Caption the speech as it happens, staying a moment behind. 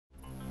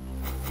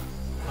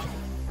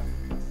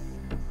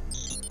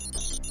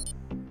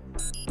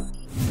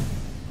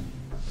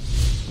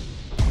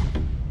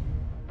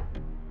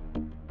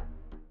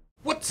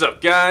What's up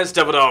guys,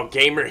 Devil Dog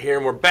Gamer here,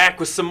 and we're back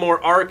with some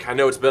more Ark. I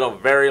know it's been a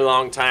very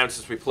long time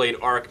since we played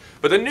Ark,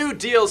 but the new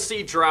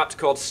DLC dropped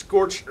called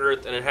Scorched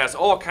Earth, and it has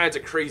all kinds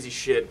of crazy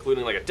shit,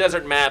 including like a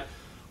desert map,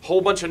 whole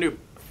bunch of new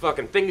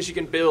fucking things you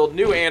can build,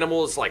 new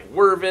animals like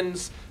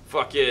wervins,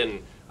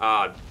 fucking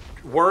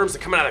worms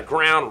that come out of the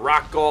ground,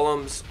 rock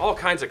golems, all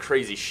kinds of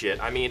crazy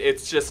shit. I mean,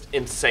 it's just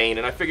insane,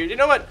 and I figured, you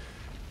know what?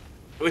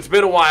 It's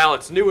been a while,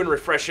 it's new and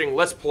refreshing,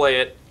 let's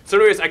play it. So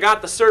anyways, I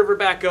got the server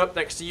back up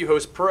thanks to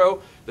UHost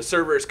Pro. The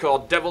server is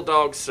called Devil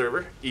Dog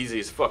Server, easy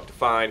as fuck to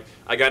find.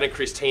 I got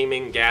increased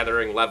taming,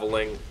 gathering,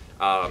 leveling.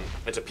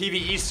 It's a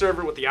PvE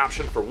server with the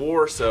option for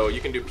war, so you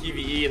can do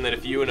PvE, and then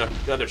if you and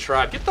another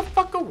tribe, get the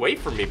fuck away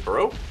from me,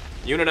 bro.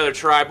 You and another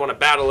tribe want to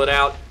battle it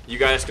out, you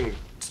guys can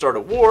start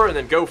a war and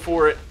then go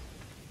for it.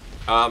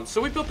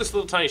 So we built this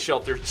little tiny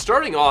shelter.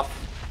 Starting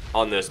off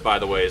on this, by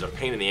the way, is a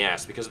pain in the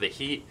ass because of the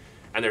heat,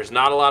 and there's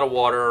not a lot of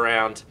water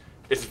around.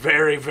 It's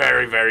very,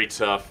 very, very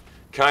tough.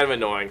 Kind of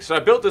annoying. So I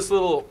built this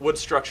little wood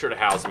structure to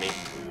house me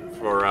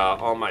for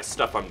all my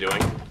stuff I'm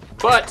doing.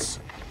 But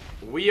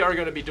we are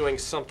going to be doing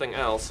something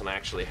else, and I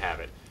actually have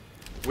it.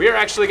 We are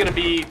actually going to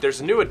be,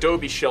 there's new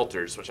Adobe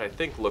shelters, which I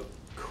think look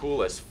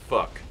cool as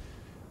fuck.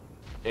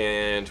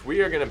 And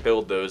we are going to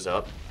build those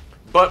up.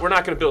 But we're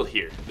not going to build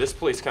here. This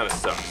place kind of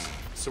sucks.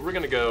 So we're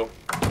going to go,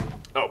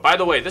 oh, by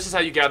the way, this is how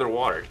you gather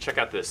water. Check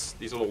out these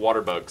little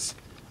water bugs.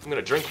 I'm going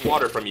to drink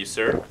water from you,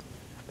 sir.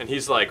 And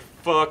he's like,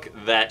 fuck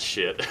that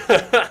shit.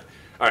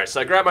 Alright,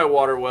 so I grabbed my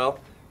water well.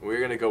 We're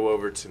going to go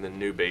over to the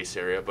new base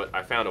area, but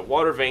I found a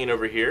water vein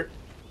over here.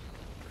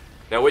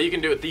 Now what you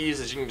can do with these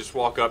is you can just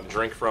walk up and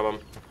drink from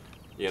them,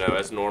 you know,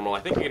 as normal.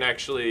 I think you can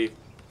actually,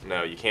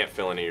 no, you can't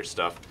fill any of your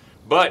stuff.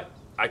 But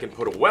I can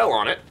put a well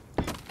on it,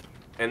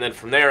 and then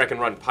from there I can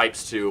run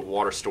pipes to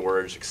water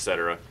storage,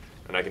 etc.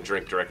 And I can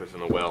drink directly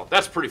from the well.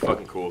 That's pretty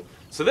fucking cool.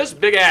 So this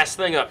big ass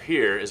thing up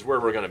here is where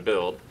we're going to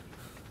build.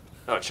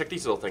 Oh, check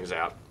these little things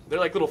out. They're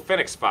like little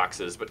phoenix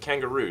foxes, but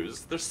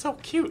kangaroos. They're so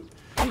cute.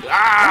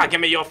 Ah, give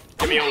me your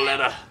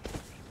leather.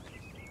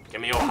 Give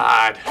me your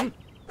hide.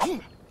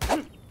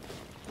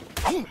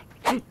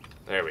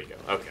 There we go,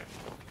 okay.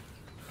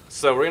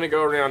 So we're gonna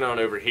go around on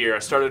over here. I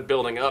started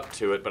building up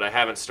to it, but I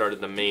haven't started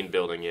the main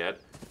building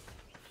yet.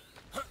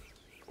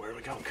 Where are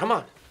we going? Come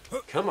on,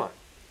 come on.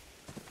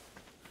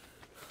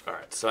 All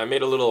right, so I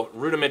made a little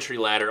rudimentary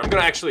ladder. I'm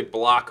gonna actually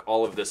block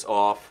all of this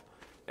off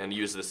and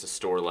use this to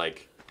store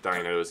like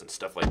dinos and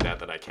stuff like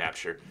that I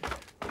capture.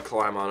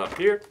 Climb on up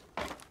here.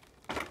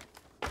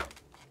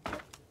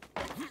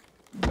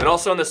 And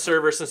also on the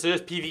server, since it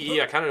is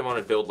PvE, I kind of want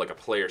to build like a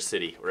player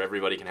city where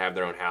everybody can have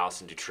their own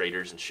house and do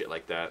traders and shit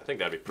like that. I think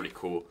that'd be pretty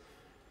cool.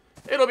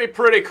 It'll be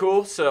pretty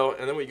cool. So,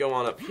 and then we go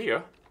on up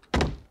here.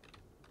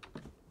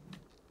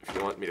 If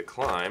you want me to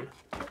climb.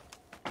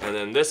 And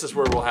then this is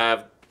where we'll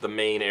have the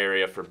main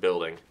area for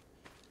building.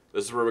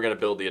 This is where we're going to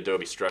build the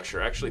Adobe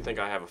structure. I actually think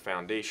I have a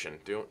foundation.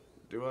 Do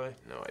I?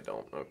 No, I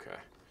don't. Okay.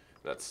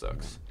 That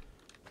sucks.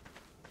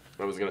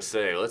 I was going to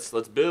say, let's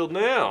build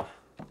now.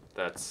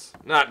 That's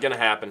not going to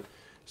happen.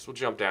 So we'll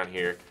jump down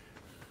here.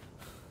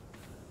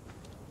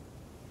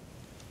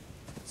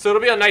 So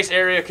it'll be a nice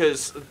area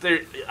because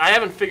I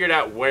haven't figured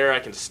out where I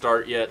can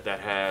start yet that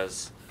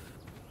has,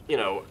 you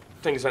know,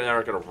 things that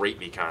aren't going to rate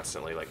me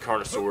constantly, like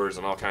carnosaurs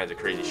and all kinds of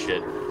crazy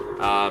shit.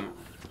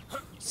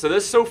 So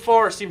this so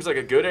far seems like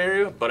a good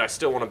area, but I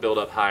still want to build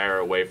up higher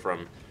away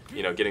from,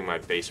 you know, getting my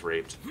base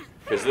raped.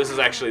 Because this is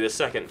actually the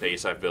second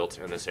base I've built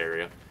in this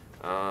area.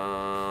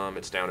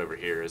 It's down over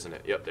here, isn't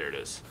it? Yep, there it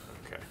is.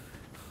 Okay.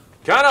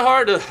 Kind of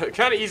hard to,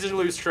 kind of easy to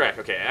lose track.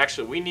 Okay,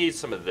 actually, we need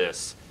some of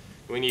this.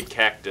 We need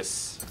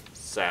cactus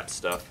sap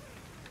stuff.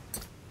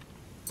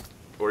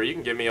 Or you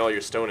can give me all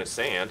your stone and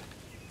sand.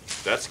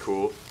 That's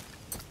cool.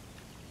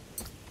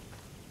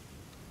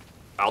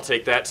 I'll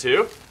take that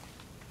too.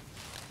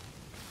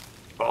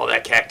 All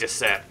that cactus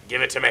sap.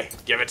 Give it to me.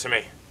 Give it to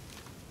me.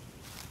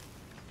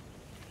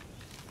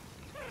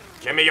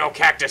 Give me your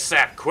cactus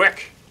sap,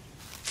 quick!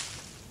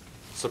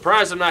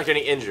 Surprised I'm not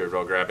getting injured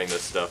while grabbing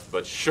this stuff,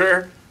 but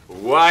sure,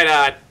 why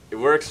not? It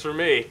works for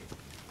me.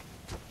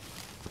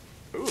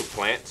 Ooh,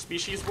 plant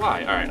species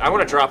Y. Alright, I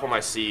want to drop all my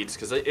seeds,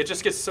 because it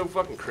just gets so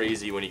fucking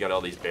crazy when you got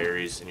all these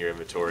berries in your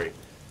inventory,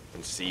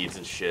 and seeds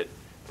and shit,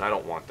 and I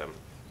don't want them,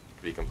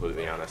 to be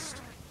completely honest.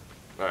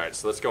 Alright,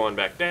 so let's go on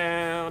back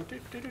down.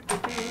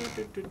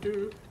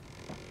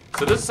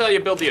 So this is how you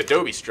build the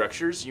Adobe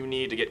structures. You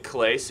need to get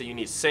clay, so you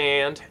need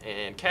sand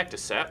and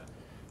cactus sap.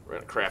 We're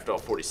going to craft all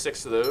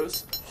 46 of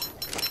those.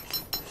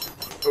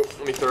 Oh,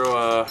 let me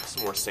throw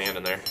some more sand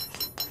in there.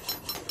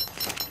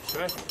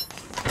 Okay.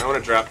 I want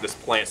to drop this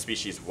plant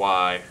species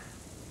Y,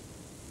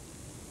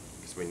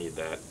 because we need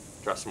that.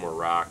 Drop some more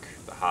rock,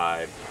 the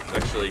hide.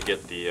 Let's actually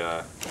get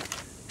the...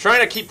 trying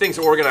to keep things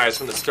organized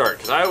from the start,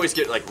 because I always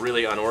get like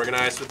really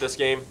unorganized with this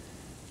game.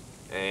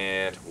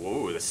 And,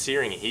 whoa, the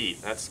searing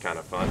heat. That's kind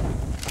of fun.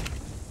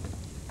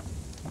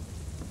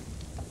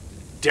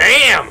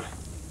 Damn!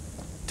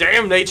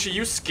 Damn, nature,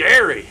 you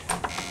scary!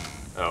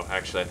 Oh,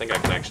 actually, I think I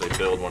can actually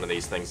build one of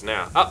these things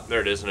now. Oh,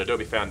 there it is, an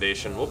Adobe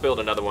foundation. We'll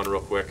build another one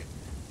real quick.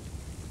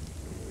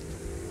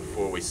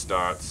 always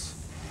starts.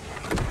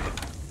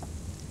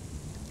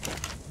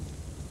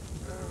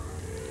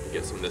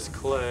 Get some of this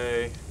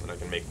clay, and I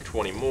can make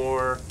 20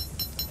 more.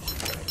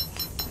 Okay.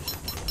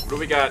 What do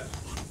we got?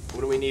 What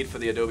do we need for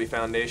the Adobe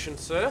foundation,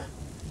 sir?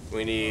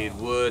 We need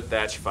wood,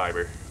 thatch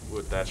fiber.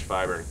 Wood, thatch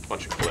fiber, and a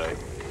bunch of clay.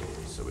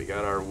 So we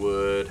got our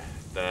wood,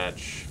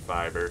 thatch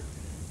fiber.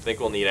 I think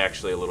we'll need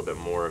actually a little bit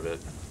more of it.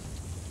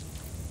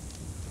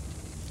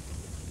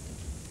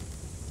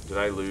 Did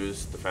I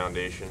lose the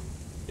foundation?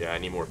 Yeah, I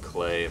need more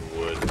clay and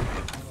wood.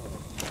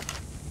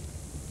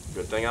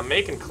 Good thing I'm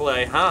making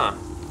clay, huh?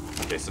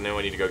 Okay, so now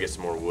I need to go get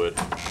some more wood.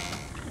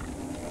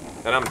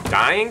 And I'm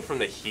dying from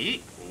the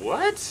heat?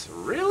 What?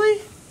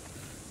 Really?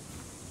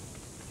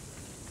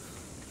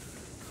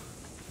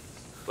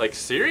 Like,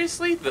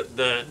 seriously?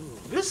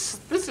 This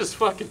is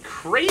fucking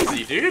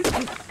crazy, dude.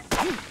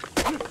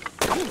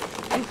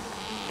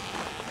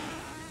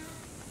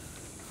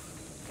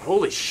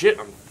 Holy shit,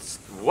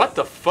 what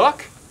the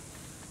fuck?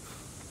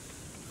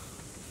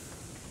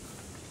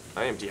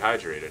 I am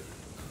dehydrated.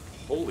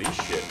 Holy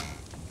shit.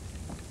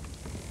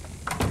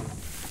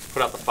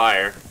 Put out the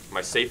fire. Am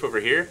I safe over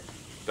here?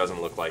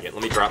 Doesn't look like it.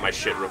 Let me drop my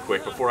shit real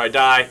quick before I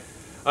die.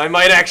 I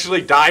might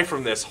actually die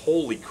from this.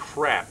 Holy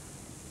crap.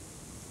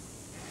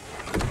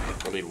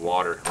 I'll need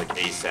water, like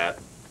ASAP.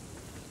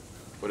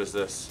 What is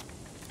this?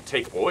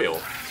 Take oil.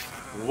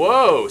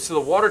 Whoa, so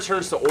the water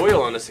turns to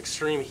oil on this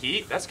extreme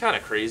heat? That's kind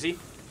of crazy.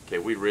 Okay,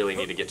 we really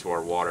need to get to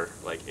our water,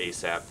 like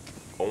ASAP.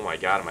 Oh my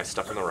god, am I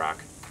stuck in the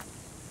rock?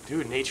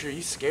 Dude, nature,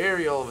 you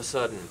scary all of a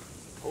sudden.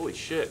 Holy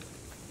shit.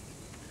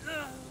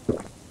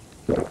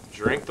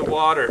 Drink the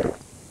water.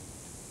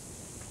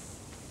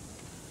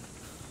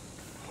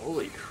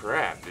 Holy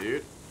crap,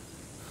 dude.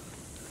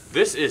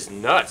 This is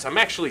nuts. I'm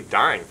actually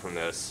dying from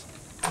this.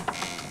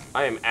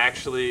 I am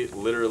actually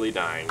literally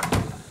dying.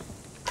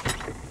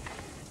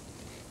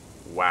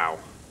 Wow.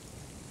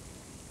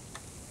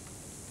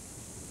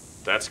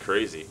 That's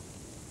crazy.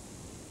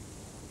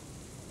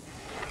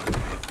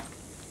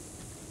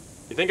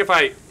 You think if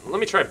let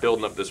me try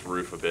building up this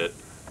roof a bit.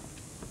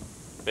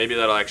 Maybe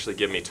that'll actually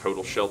give me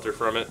total shelter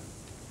from it.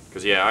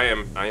 Because yeah, I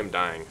am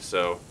dying,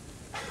 so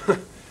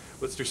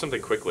let's do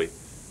something quickly.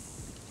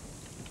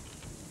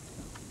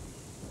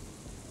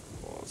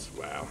 Well,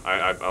 wow,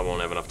 I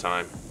won't have enough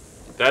time.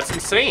 That's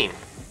insane.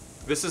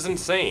 This is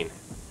insane.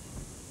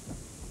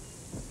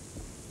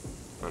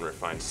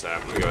 Unrefined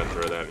sap. Let me go ahead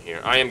and throw that in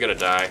here. I am gonna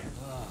die.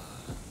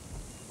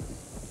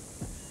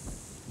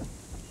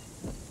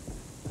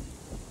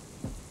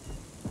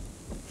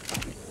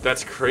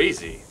 That's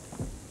crazy.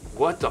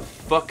 What the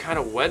fuck kind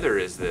of weather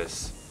is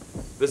this?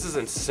 This is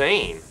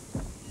insane.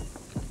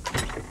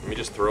 Let me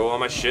just throw all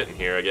my shit in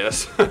here, I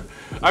guess.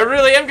 I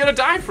really am gonna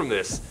die from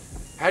this.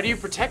 How do you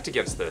protect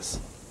against this?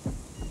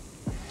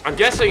 I'm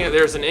guessing that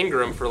there's an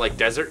Ingram for like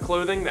desert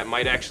clothing that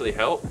might actually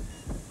help.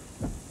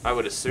 I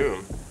would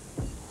assume.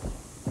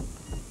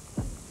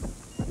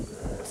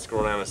 Let's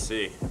scroll down and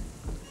see.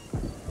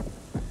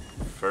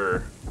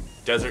 Fur.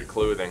 Desert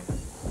clothing.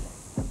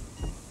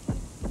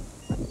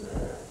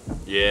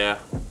 Yeah,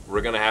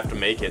 we're gonna have to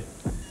make it.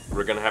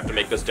 We're gonna have to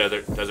make this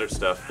desert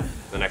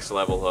stuff the next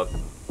level up.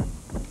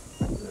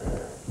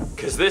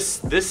 Cause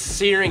this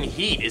searing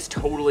heat is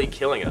totally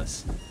killing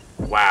us.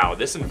 Wow,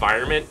 this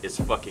environment is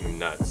fucking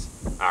nuts.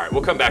 Alright,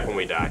 we'll come back when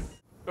we die.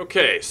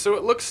 Okay, so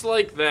it looks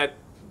like that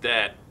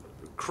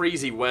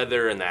crazy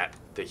weather and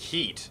the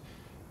heat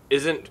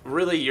isn't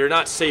really, you're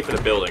not safe in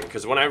a building,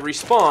 because when I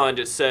respawned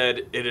it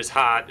said it is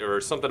hot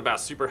or something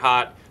about super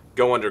hot,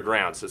 go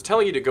underground. So it's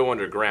telling you to go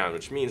underground,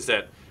 which means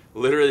that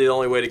literally the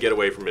only way to get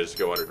away from it is to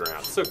go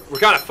underground. So we're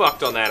kind of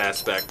fucked on that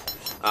aspect.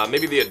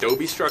 Maybe the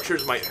Adobe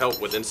structures might help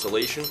with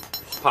insulation.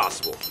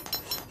 Possible.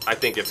 I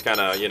think it's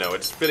kind of, you know,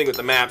 it's fitting with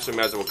the map, so we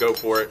might as well go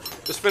for it.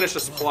 Just finished a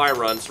supply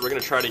run, so we're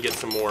going to try to get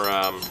some more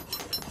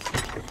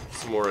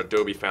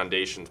Adobe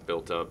foundations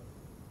built up.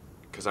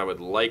 Because I would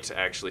like to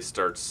actually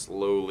start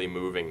slowly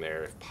moving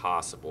there, if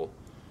possible.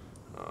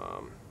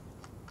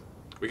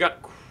 We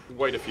got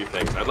quite a few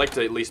things. I'd like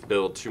to at least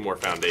build 2 more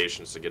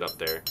foundations to get up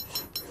there.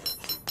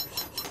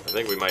 I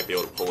think we might be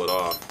able to pull it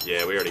off.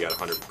 Yeah, we already got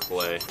 100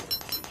 clay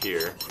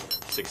here,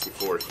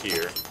 64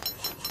 here.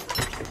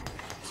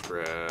 Let's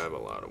grab a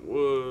lot of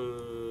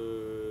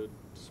wood,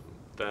 some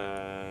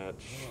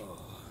thatch,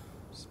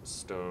 some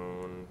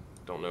stone.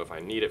 Don't know if I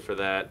need it for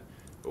that,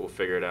 but we'll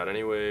figure it out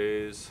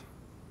anyways.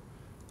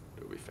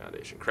 Adobe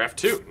Foundation. Craft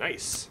 2,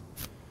 nice.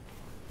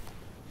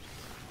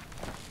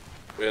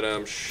 And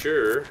I'm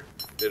sure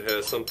it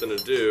has something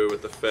to do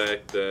with the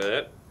fact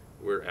that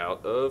we're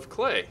out of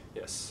clay.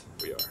 Yes,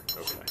 we are.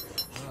 Okay,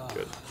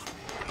 good.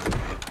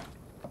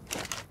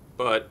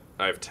 But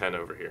I have 10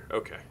 over here.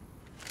 Okay.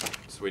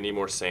 So we need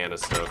more sand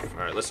and stuff.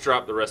 All right, let's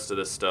drop the rest of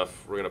this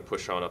stuff. We're going to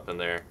push on up in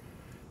there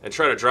and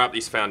try to drop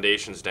these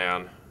foundations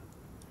down.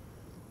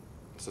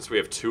 Since we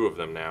have 2 of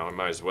them now, I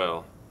might as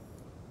well.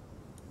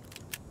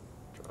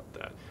 Drop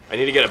that. I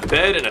need to get a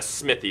bed and a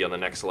smithy on the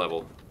next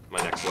level. My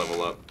next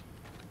level up.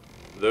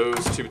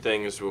 Those 2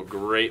 things will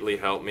greatly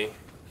help me.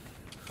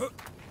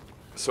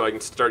 so I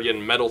can start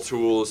getting metal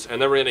tools, and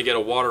then we're gonna get a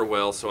water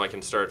well so I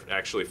can start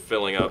actually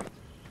filling up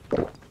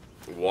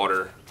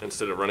water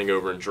instead of running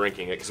over and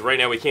drinking it, because right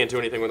now we can't do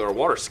anything with our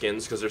water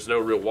skins because there's no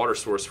real water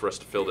source for us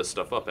to fill this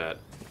stuff up at,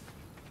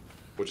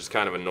 which is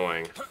kind of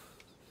annoying.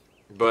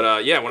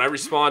 But yeah, when I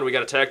respawned, we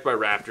got attacked by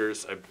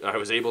raptors. I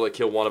was able to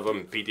kill one of them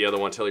and beat the other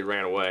one until he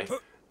ran away.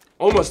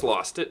 Almost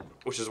lost it,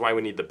 which is why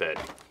we need the bed.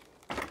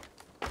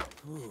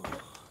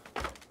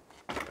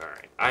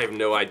 Alright, I have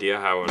no idea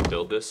how I'm gonna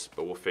build this,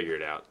 but we'll figure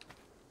it out.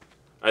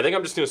 I think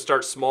I'm just gonna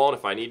start small, and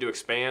if I need to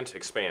expand,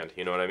 expand,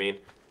 you know what I mean?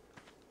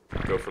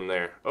 Go from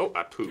there. Oh,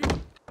 I pooped.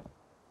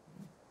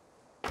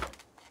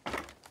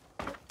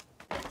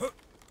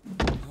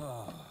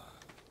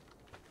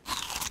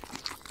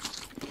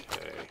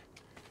 Okay.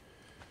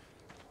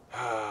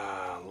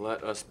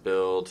 Let us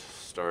build,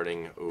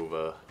 starting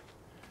over.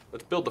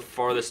 Let's build the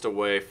farthest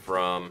away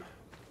from...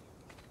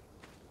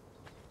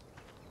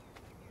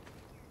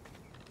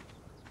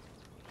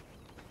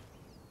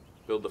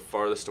 Build the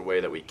farthest away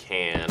that we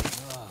can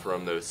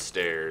from those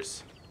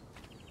stairs.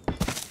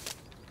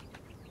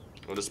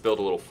 We'll just build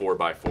a little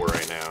 4x4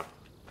 right now.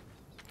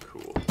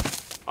 Cool.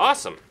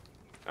 Awesome.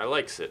 I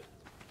likes it.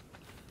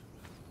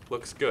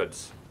 Looks good.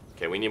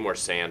 Okay, we need more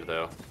sand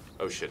though.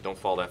 Oh shit, don't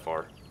fall that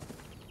far.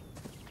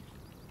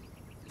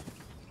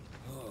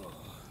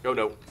 Oh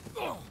no.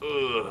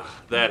 Ugh,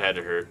 that had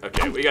to hurt.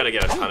 Okay, we gotta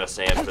get a ton of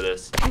sand for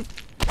this.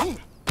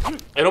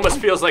 It almost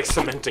feels like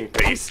cementing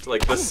paste.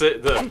 Like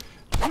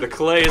the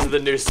clay is the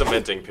new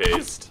cementing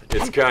paste.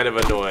 It's kind of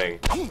annoying.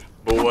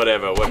 But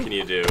whatever, what can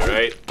you do,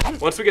 right?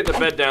 Once we get the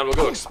bed down, we'll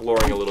go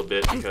exploring a little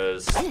bit,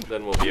 because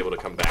then we'll be able to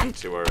come back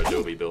to our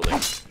adobe building,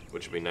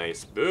 which would be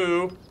nice.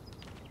 Boo!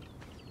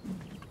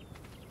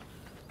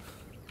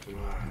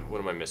 What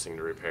am I missing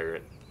to repair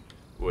it?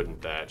 Wooden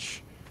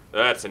thatch.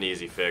 That's an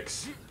easy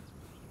fix.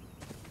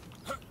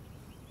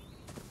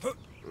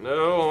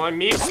 No, my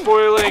meat's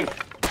spoiling!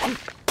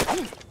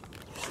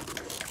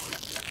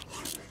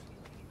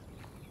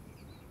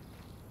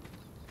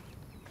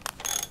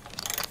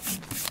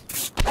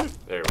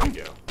 There we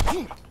go.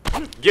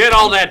 Get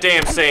all that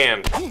damn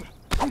sand!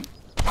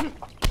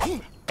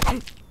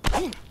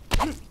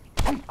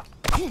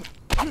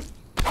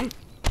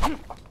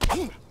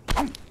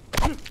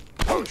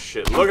 Oh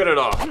shit, look at it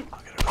all. Look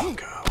at it all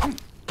go.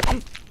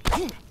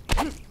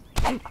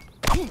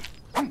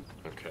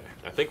 Okay,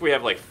 I think we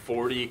have like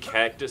 40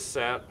 cactus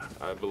sap,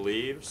 I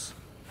believe.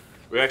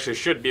 We actually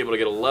should be able to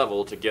get a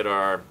level to get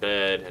our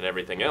bed and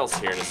everything else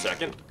here in a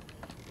second,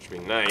 which would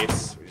be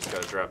nice. We just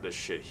gotta drop this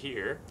shit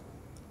here.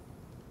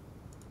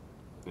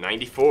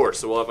 94,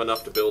 so we'll have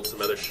enough to build some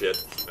other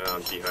shit.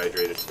 I'm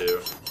dehydrated too.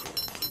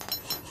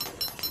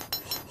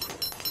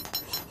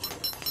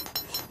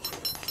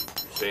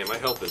 Damn, my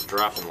health is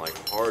dropping like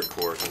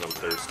hardcore because I'm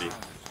thirsty.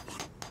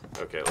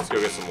 Okay, let's go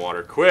get some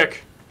water.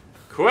 Quick!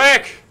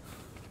 Quick!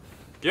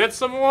 Get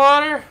some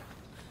water!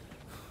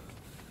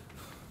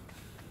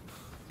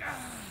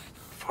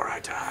 Before I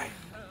die.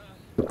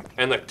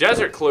 And the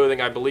desert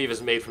clothing, I believe,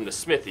 is made from the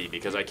smithy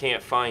because I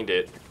can't find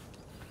it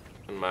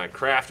in my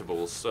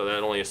craftables, so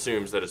that only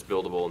assumes that it's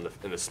buildable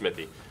in the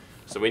smithy.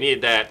 So we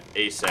need that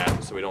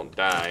ASAP so we don't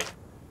die.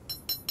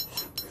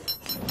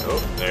 Oh,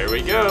 there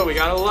we go. We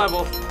got a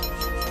level.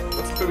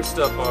 Let's boost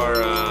up our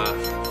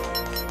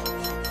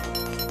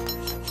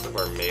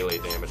melee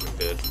damage a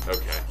bit.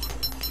 Okay.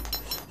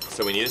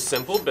 So we need a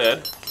simple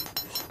bed.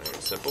 Alright,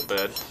 simple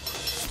bed.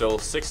 Still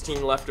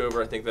 16 left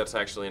over. I think that's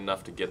actually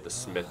enough to get the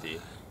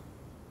smithy.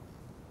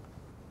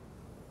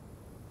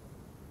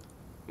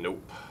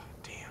 Nope.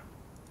 Damn.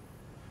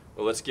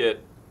 Well, let's get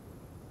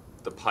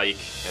the pike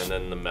and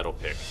then the metal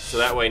pick. So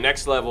that way,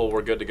 next level,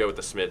 we're good to go with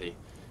the smithy.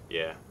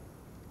 Yeah.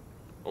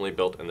 Only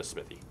built in the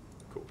smithy.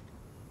 Cool.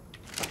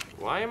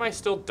 Why am I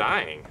still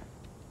dying?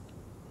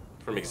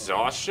 From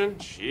exhaustion?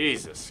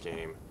 Jesus,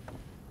 game.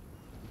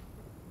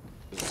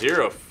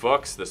 Zero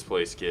fucks this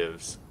place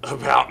gives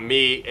about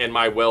me and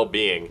my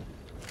well-being.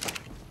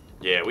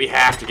 Yeah, we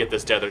have to get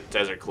this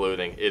desert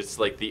clothing. It's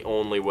like the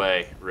only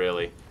way,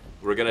 really.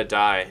 We're gonna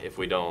die if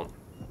we don't.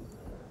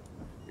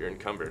 You're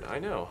encumbered. I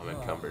know, I'm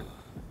encumbered.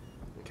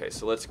 Okay,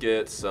 so let's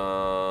get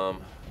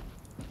some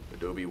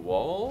adobe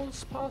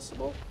walls,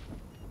 possible?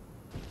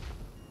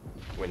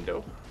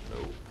 Window.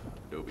 Nope.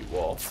 Adobe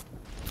wall.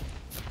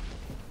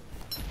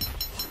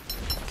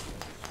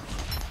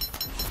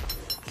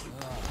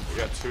 We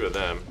got 2 of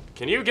them.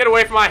 Can you get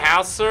away from my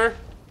house, sir?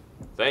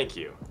 Thank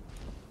you.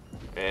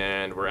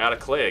 And we're out of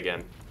clay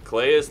again.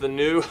 Clay is the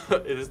new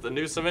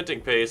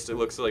cementing paste, it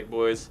looks like,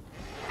 boys.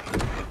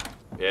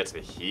 Yeah, it's the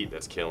heat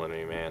that's killing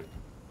me, man.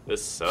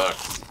 This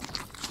sucks.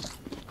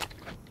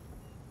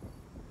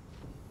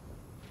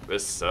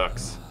 This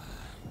sucks.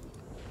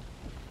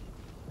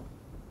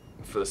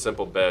 For the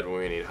simple bed,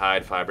 we need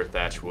hide, fiber,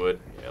 thatch, wood.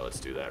 Yeah, let's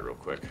do that real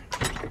quick.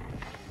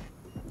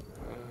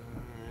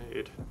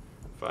 Hide,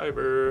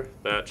 fiber,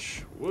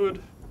 thatch,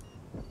 wood.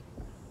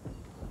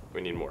 We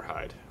need more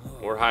hide.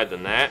 More hide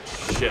than that?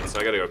 Shit, so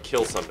I gotta go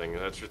kill something.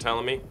 That's what you're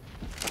telling me?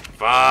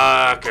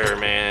 Fucker,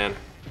 man.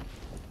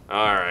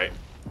 Alright.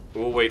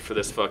 We'll wait for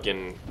this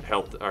fucking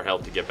our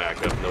health to get back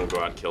up, and then we'll go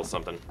out and kill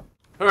something.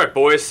 Alright,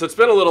 boys, so it's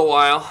been a little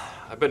while.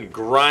 I've been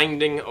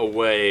grinding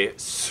away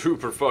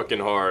super fucking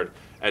hard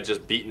at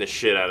just beating the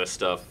shit out of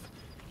stuff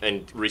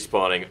and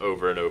respawning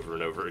over and over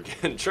and over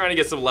again. Trying to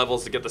get some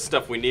levels to get the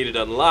stuff we needed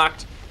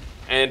unlocked.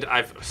 And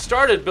I've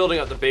started building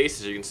up the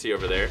base, as you can see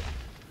over there.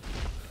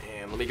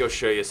 And let me go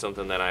show you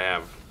something that I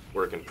have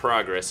work in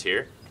progress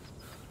here.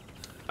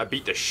 I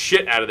beat the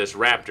shit out of this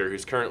raptor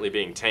who's currently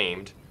being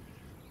tamed.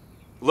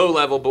 Low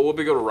level, but we'll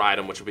be able to ride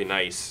him, which will be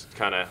nice,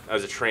 kind of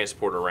as a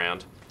transport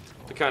around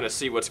to kind of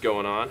see what's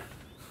going on.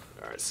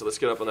 Alright, so let's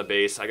get up on the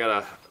base. I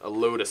got a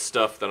load of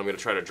stuff that I'm going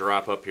to try to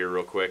drop up here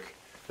real quick.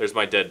 There's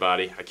my dead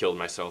body. I killed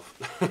myself.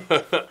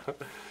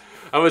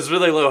 I was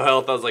really low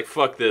health. I was like,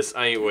 fuck this.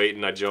 I ain't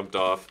waiting. I jumped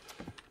off.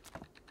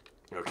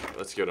 Okay,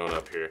 let's get on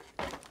up here.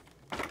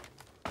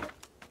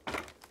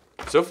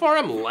 So far,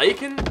 I'm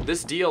liking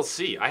this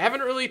DLC. I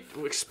haven't really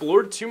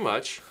explored too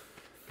much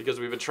because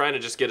we've been trying to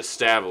just get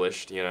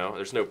established, you know.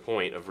 There's no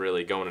point of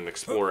really going and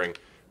exploring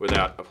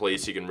without a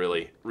place you can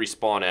really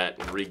respawn at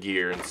and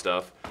re-gear and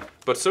stuff.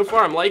 But so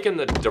far, I'm liking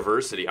the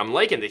diversity. I'm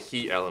liking the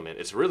heat element.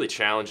 It's really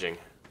challenging.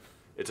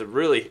 It's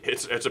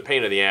a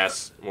pain in the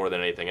ass more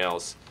than anything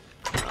else.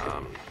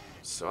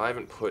 So I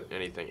haven't put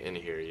anything in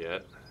here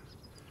yet.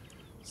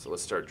 So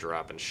let's start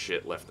dropping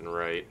shit left and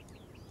right.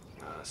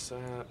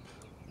 Sap,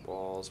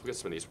 walls. We'll get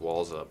some of these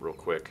walls up real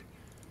quick.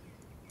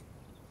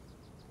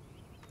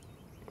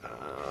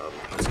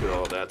 Let's get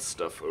all that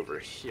stuff over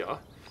here.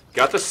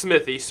 Got the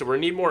smithy, so we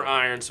need more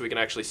iron so we can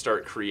actually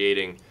start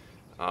creating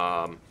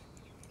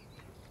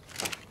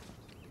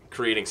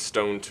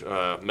stone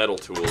metal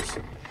tools,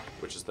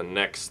 which is the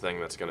next thing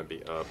that's going to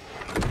be up.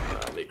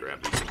 Let me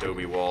grab these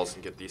adobe walls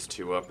and get these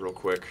two up real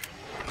quick.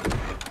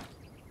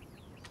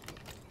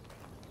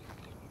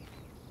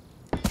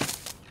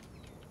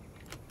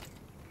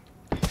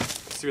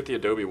 Let's see what the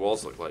adobe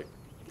walls look like.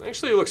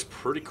 Actually, it looks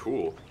pretty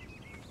cool.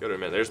 Gotta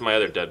admit, there's my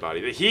other dead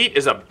body. The heat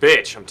is a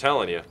bitch, I'm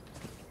telling you.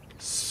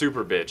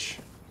 Super bitch.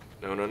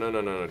 No, no, no, no,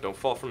 no, no. Don't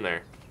fall from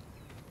there.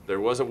 There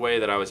was a way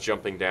that I was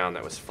jumping down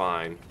that was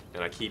fine,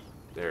 and I keep...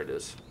 There it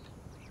is.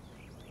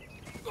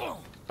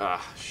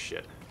 Ah,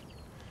 shit.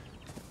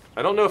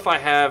 I don't know if I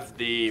have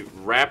the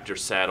raptor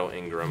saddle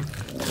Ingram.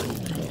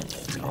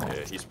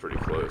 Yeah, he's pretty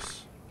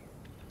close.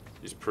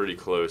 He's pretty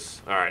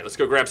close. Alright, let's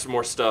go grab some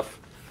more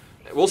stuff.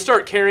 We'll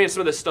start carrying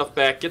some of this stuff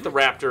back, get the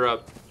raptor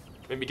up,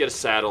 maybe get a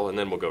saddle, and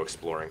then we'll go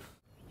exploring.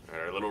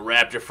 Our little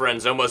raptor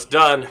friend's almost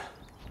done.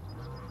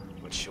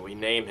 What shall we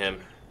name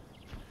him?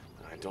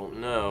 I don't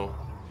know.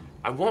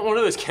 I want one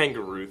of those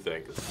kangaroo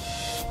things.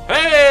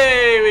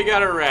 Hey, we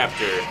got a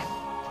raptor.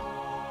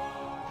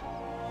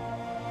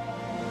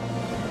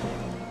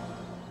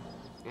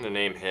 I'm gonna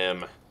name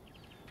him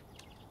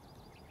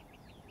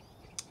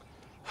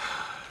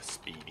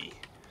Speedy.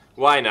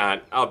 Why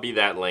not? I'll be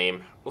that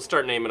lame. We'll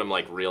start naming them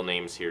like real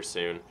names here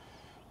soon.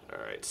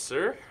 Alright,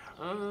 sir.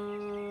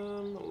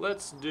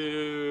 Let's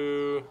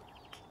do...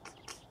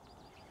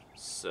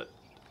 Set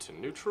to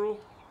neutral.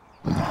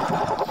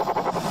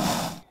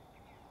 Alright,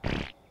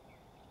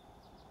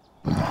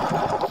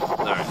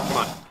 come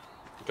on.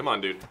 Come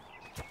on, dude.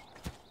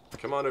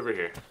 Come on over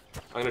here.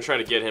 I'm gonna try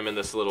to get him in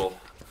this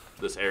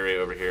area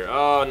over here.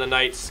 Oh, and the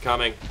knight's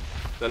coming.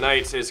 The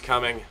knight is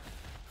coming.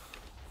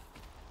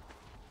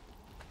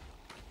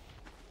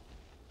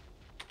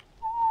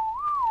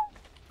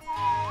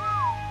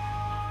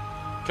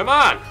 Come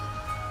on!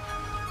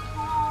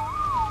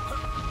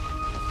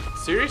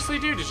 Seriously,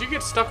 dude? Did you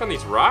get stuck on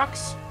these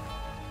rocks?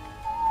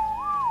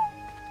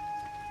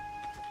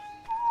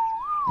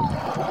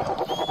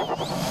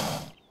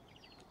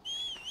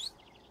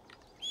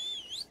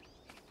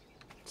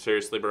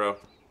 Seriously, bro?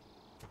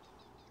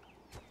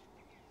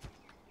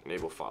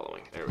 Enable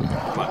following. There we go.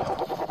 Come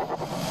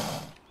on.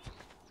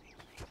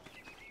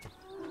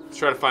 Let's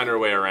try to find our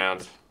way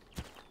around.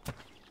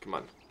 Come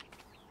on.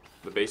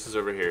 The base is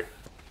over here.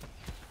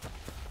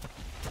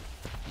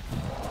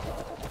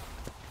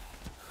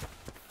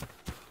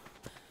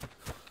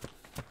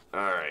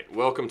 Alright,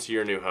 welcome to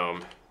your new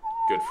home,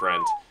 good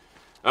friend.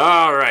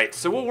 Alright,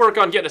 so we'll work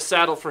on getting a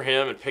saddle for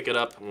him and pick it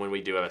up when we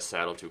do have a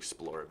saddle to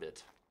explore a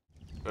bit.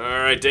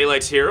 Alright,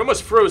 daylight's here.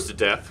 Almost froze to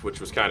death,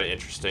 which was kind of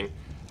interesting.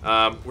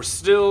 We're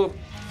still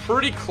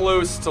pretty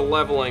close to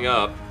leveling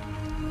up,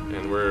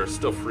 and we're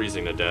still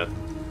freezing to death.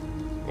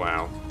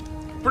 Wow.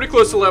 Pretty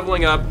close to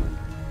leveling up.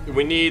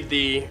 We need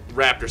the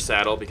raptor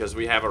saddle because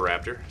we have a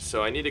raptor,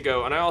 so I need to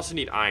go, and I also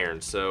need iron,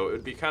 so it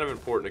would be kind of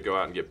important to go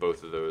out and get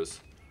both of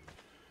those.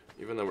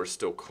 Even though we're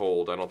still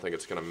cold, I don't think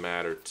it's gonna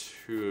matter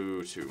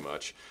too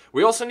much.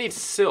 We also need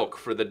silk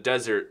for the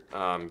desert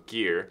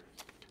gear,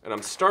 and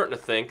I'm starting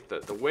to think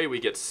that the way we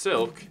get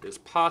silk is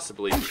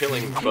possibly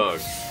killing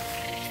bugs.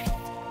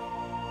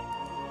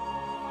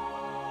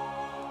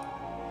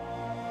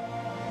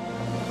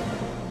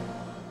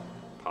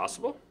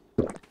 Possible?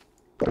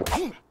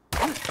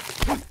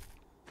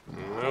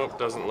 Nope,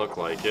 doesn't look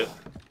like it.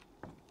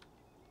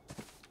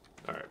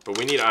 Alright, but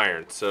we need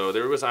iron, so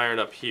there was iron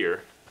up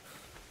here.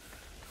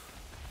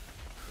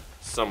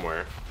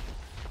 Somewhere.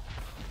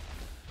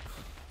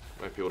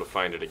 Might be able to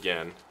find it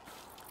again.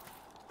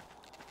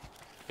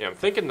 Yeah, I'm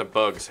thinking the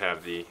bugs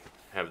have the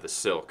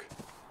silk.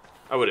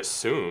 I would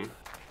assume.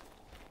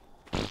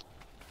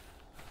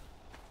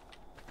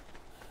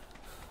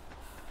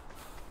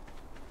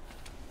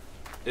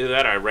 Either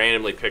that or I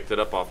randomly picked it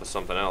up off of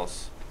something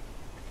else.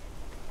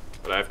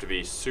 But I have to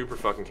be super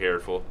fucking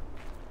careful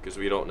because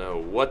we don't know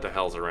what the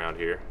hell's around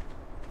here.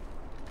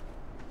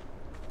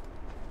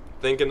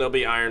 Thinking there'll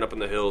be iron up in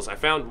the hills. I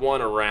found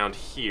one around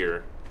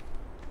here.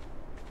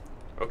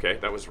 Okay,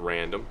 that was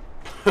random.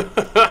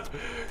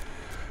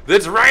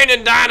 It's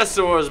raining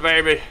dinosaurs,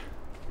 baby.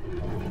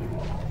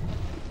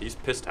 He's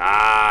pissed.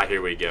 Ah,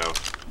 here we go.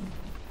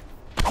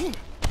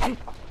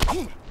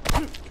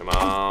 Come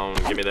on,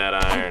 give me that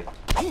iron.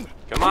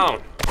 Come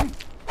on.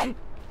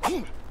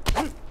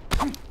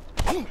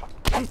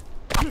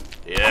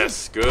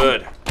 Yes,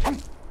 good.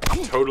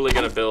 Totally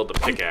gonna build the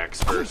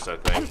pickaxe first, I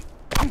think.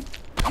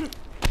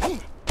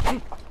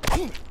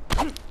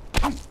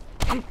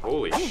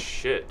 Holy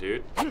shit,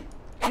 dude. I'm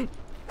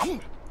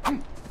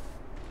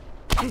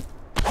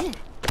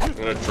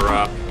gonna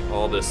drop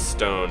all this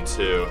stone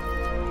too.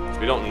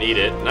 We don't need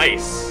it.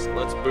 Nice.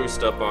 Let's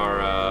boost up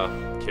our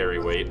carry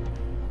weight.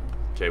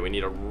 Okay, we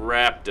need a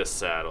raptor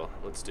saddle.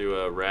 Let's do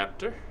a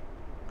raptor.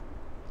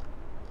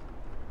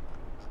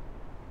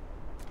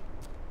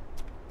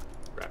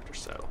 Raptor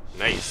saddle.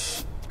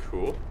 Nice.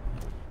 Cool.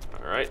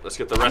 Alright, let's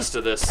get the rest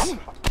of this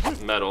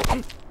metal.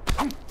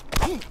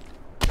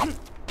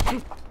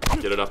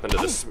 Get it up into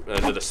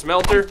the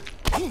smelter.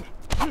 And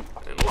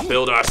we'll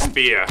build our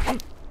spear.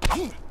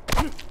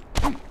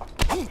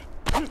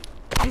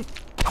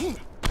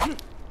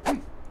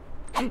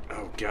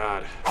 Oh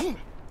god.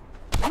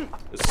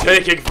 It's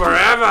taking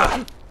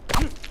forever!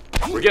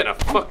 We're getting a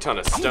fuck ton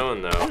of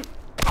stone though.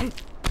 I'm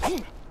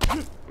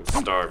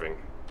starving.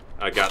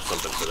 I got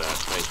something for that.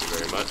 Thank you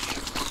very much.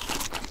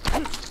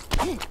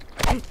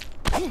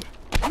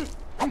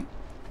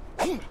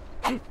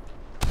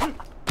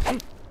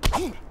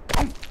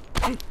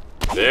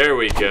 There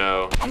we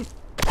go. I'm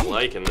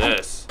liking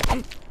this.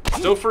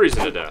 Still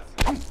freezing to death.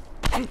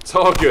 It's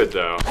all good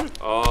though.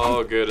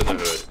 All good in the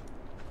hood.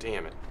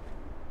 Damn it.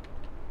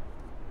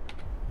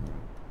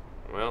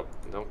 Well,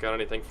 don't got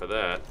anything for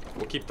that.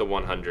 We'll keep the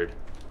 100.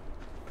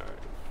 Alright.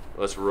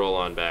 Let's roll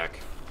on back.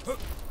 Let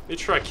me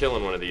try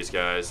killing one of these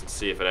guys and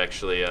see if it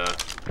actually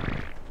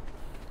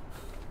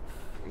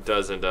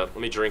does end up.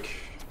 Let me drink.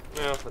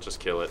 No, let's just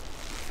kill it.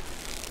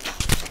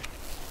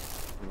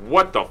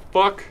 What the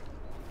fuck?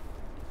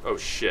 Oh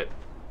shit.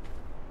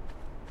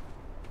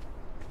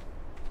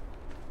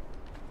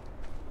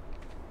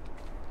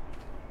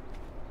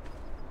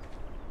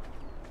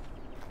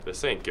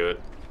 This ain't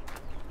good.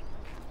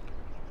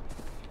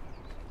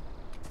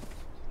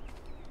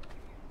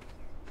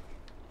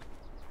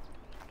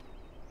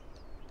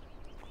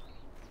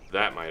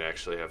 That might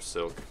actually have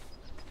silk.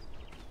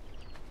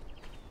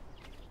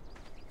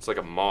 It's like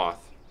a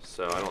moth,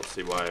 so I don't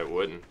see why it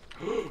wouldn't.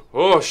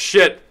 Oh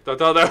shit! I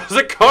thought that was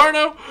a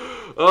Carno!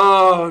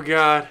 Oh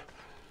god.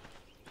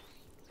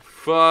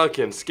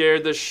 Fucking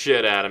scared the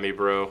shit out of me,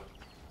 bro.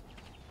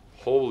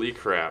 Holy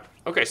crap.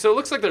 Okay, so it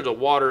looks like there's a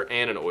water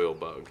and an oil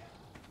bug.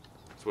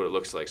 That's what it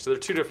looks like. So they're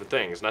two different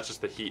things, not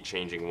just the heat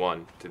changing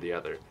one to the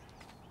other.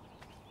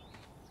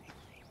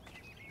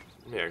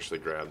 Let me actually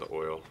grab the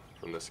oil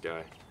from this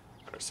guy.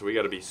 Alright, so we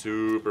gotta be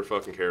super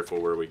fucking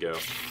careful where we go.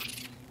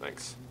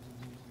 Thanks.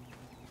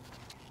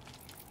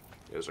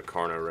 There's a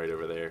Carno right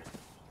over there.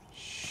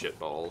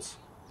 Shitballs.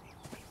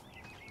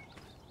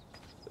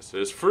 This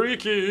is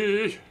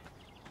freaky!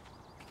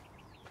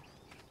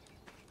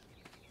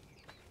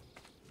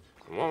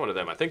 I want one of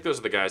them. I think those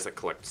are the guys that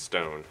collect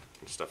stone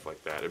and stuff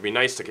like that. It'd be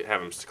nice to have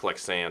them collect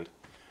sand.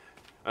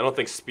 I don't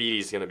think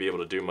Speedy's gonna be able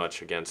to do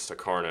much against a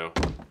Carno,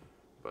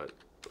 but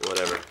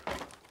whatever.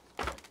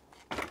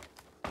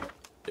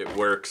 It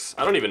works.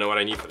 I don't even know what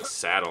I need for the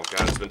saddle.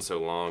 God, it's been so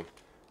long.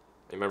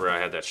 I remember I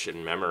had that shit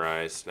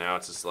memorized. Now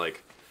it's just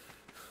like,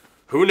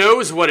 who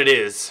knows what it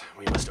is?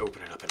 We must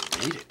open it up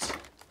and read it.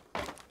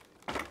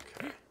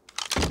 Okay.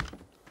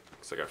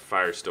 Looks like our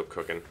fire's still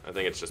cooking. I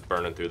think it's just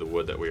burning through the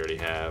wood that we already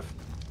have.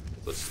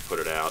 Let's just put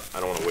it out. I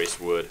don't want to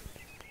waste wood.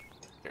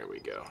 There we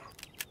go.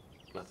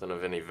 Nothing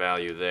of any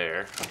value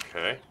there.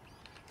 Okay.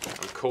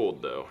 I'm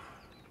cold though.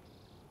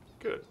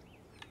 Good.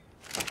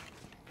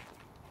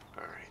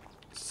 Alright.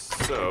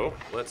 So,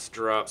 let's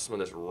drop some of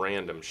this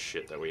random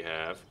shit that we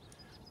have.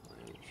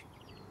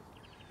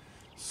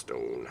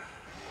 Stone.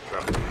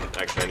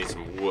 Actually, I need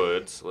some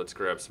wood, so let's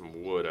grab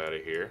some wood out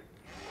of here.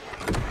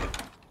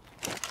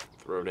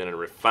 Throw it in and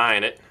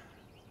refine it.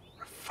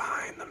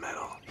 Refine the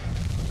metal.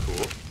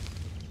 Cool.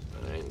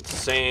 And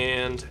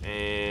sand,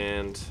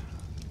 and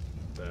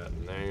that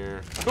in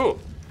there. Cool.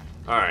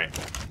 Alright.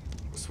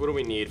 So what do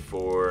we need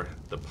for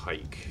the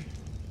pike?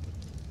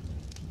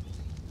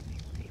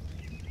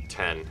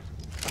 10.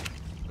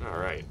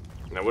 Alright.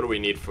 Now what do we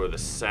need for the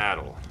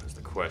saddle is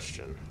the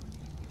question.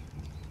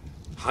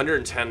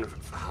 110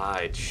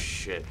 hide.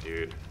 Shit,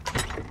 dude.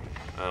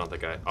 I don't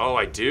think I... Oh,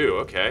 I do.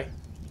 Okay.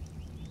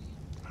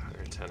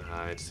 110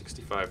 hide,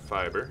 65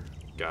 fiber.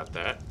 got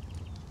that.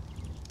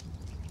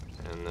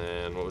 And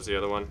then, what was the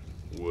other one?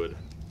 Wood.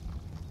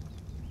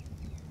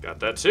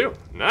 Got that too.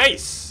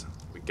 Nice!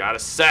 We got a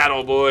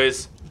saddle,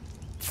 boys.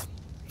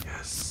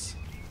 Yes.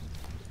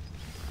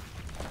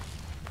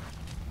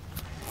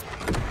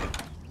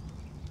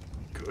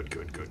 Good,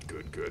 good, good,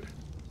 good, good.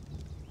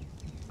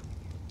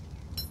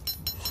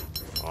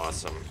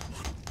 Awesome.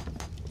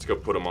 Let's go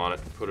put them on it.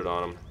 Put it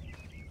on them.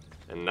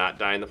 And not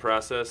die in the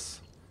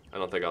process. I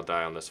don't think I'll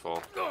die on this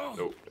fall.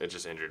 Nope, it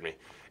just injured me.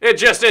 It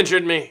just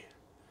injured me!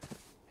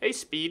 Hey,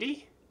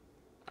 Speedy.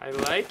 I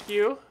like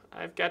you.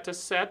 I've got a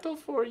saddle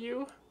for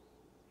you.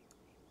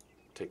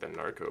 Take that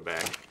narco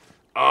back.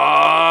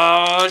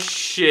 Oh,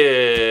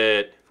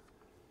 shit.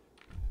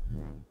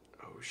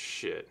 Oh,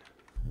 shit.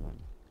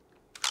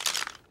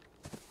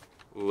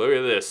 Look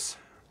at this.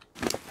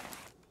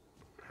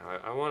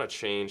 I want to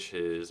change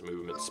his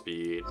movement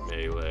speed,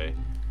 melee.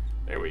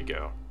 There we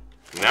go.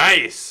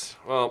 Nice!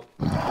 Well,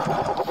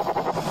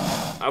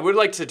 I would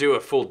like to do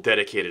a full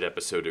dedicated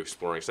episode to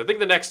exploring. So I think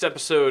the next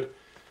episode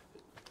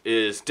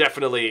is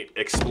definitely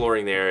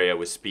exploring the area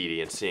with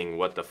Speedy and seeing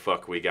what the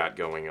fuck we got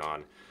going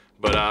on.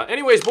 But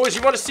anyways, boys,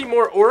 you want to see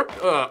more Ark?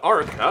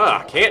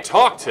 Can't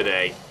talk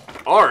today.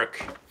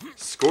 Ark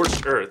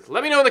Scorched Earth.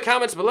 Let me know in the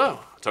comments below.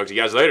 I'll talk to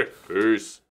you guys later. Peace.